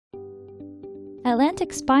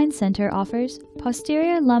Atlantic Spine Center offers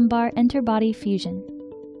Posterior Lumbar Interbody Fusion.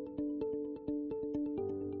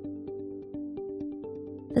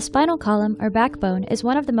 The spinal column, or backbone, is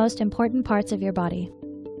one of the most important parts of your body.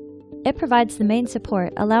 It provides the main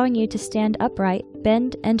support, allowing you to stand upright,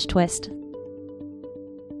 bend, and twist.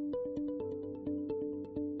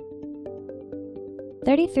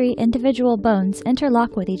 "33 individual bones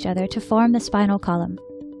interlock with each other to form the spinal column.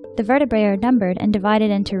 The vertebrae are numbered and divided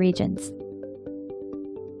into regions.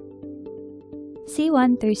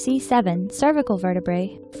 C1 through C7 cervical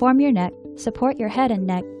vertebrae form your neck, support your head and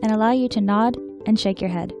neck, and allow you to nod and shake your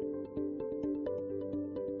head.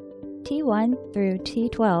 T1 through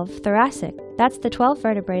T12 thoracic, that's the 12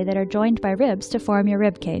 vertebrae that are joined by ribs to form your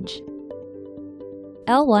rib cage.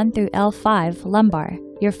 L1 through L5 lumbar,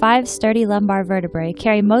 your 5 sturdy lumbar vertebrae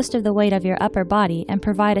carry most of the weight of your upper body and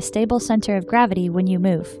provide a stable center of gravity when you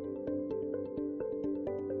move.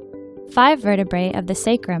 5 vertebrae of the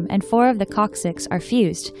sacrum and 4 of the coccyx are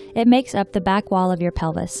fused. It makes up the back wall of your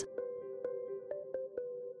pelvis.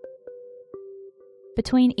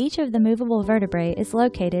 Between each of the movable vertebrae is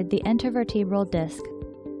located the intervertebral disc.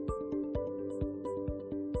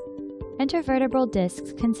 Intervertebral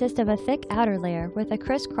discs consist of a thick outer layer with a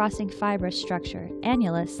crisscrossing fibrous structure,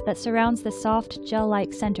 annulus, that surrounds the soft,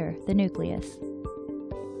 gel-like center, the nucleus.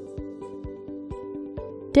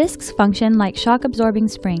 Discs function like shock-absorbing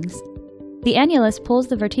springs. The annulus pulls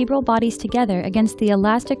the vertebral bodies together against the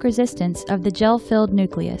elastic resistance of the gel-filled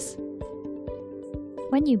nucleus.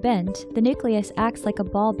 When you bend, the nucleus acts like a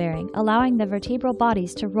ball bearing, allowing the vertebral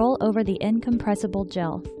bodies to roll over the incompressible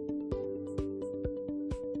gel.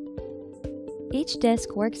 Each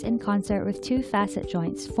disc works in concert with 2 facet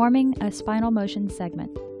joints, forming a spinal motion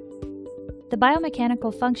segment. The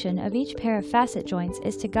biomechanical function of each pair of facet joints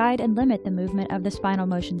is to guide and limit the movement of the spinal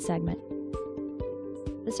motion segment.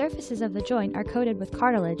 The surfaces of the joint are coated with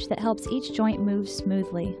cartilage that helps each joint move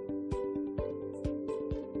smoothly.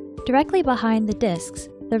 Directly behind the discs,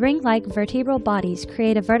 the ring-like vertebral bodies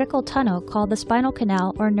create a vertical tunnel called the spinal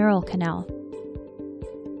canal or neural canal.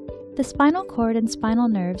 The spinal cord and spinal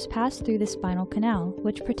nerves pass through the spinal canal,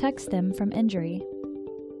 which protects them from injury.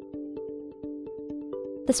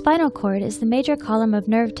 The spinal cord is the major column of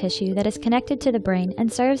nerve tissue that is connected to the brain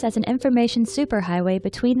and serves as an information superhighway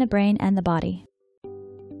between the brain and the body.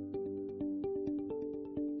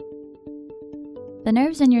 The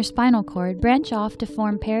nerves in your spinal cord branch off to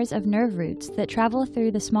form pairs of nerve roots that travel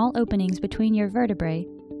through the small openings between your vertebrae,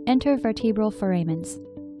 intervertebral foramens.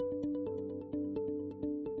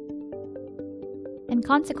 In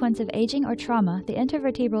consequence of aging or trauma, the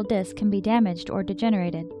intervertebral disc can be damaged or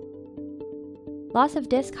degenerated. Loss of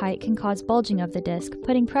disc height can cause bulging of the disc,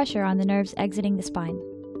 putting pressure on the nerves exiting the spine.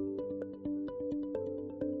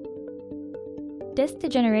 Disc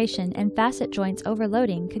degeneration and facet joints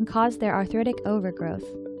overloading can cause their arthritic overgrowth.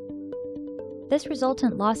 This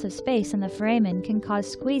resultant loss of space in the foramen can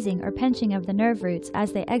cause squeezing or pinching of the nerve roots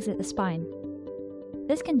as they exit the spine.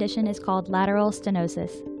 This condition is called lateral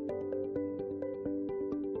stenosis.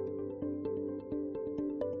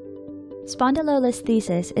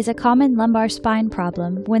 Spondylolisthesis is a common lumbar spine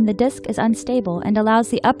problem when the disc is unstable and allows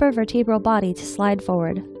the upper vertebral body to slide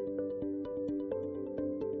forward.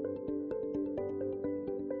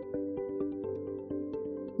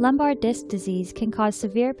 Lumbar disc disease can cause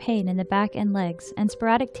severe pain in the back and legs and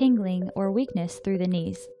sporadic tingling or weakness through the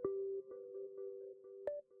knees.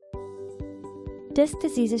 Disc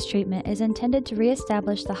disease's treatment is intended to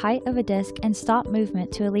re-establish the height of a disc and stop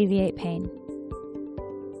movement to alleviate pain.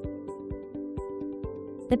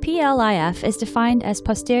 The PLIF is defined as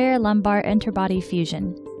Posterior Lumbar Interbody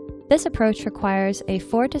Fusion. This approach requires a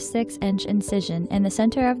 4 to 6 inch incision in the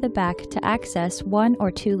center of the back to access 1 or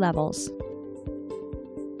 2 levels.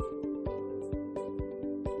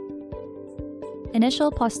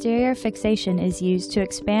 Initial posterior fixation is used to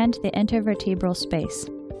expand the intervertebral space.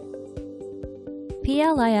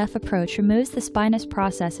 PLIF approach removes the spinous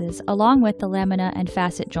processes along with the lamina and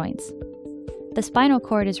facet joints. The spinal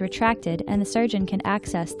cord is retracted and the surgeon can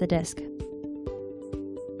access the disc.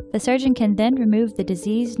 The surgeon can then remove the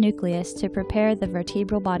diseased nucleus to prepare the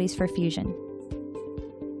vertebral bodies for fusion.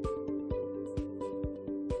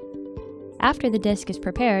 After the disc is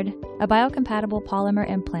prepared, a biocompatible polymer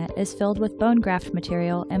implant is filled with bone graft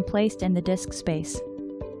material and placed in the disc space.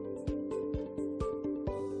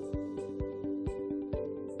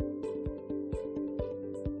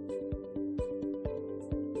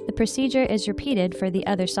 The procedure is repeated for the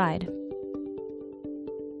other side.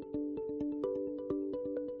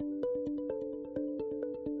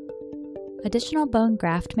 Additional bone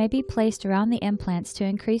graft may be placed around the implants to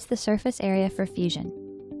increase the surface area for fusion.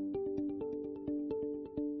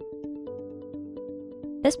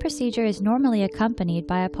 This procedure is normally accompanied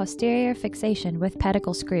by a posterior fixation with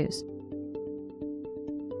pedicle screws.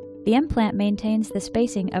 The implant maintains the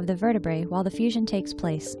spacing of the vertebrae while the fusion takes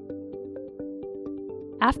place.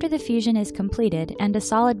 After the fusion is completed and a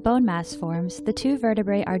solid bone mass forms, the two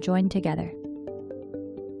vertebrae are joined together.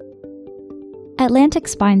 Atlantic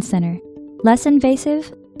Spine Center. Less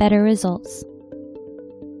invasive, better results.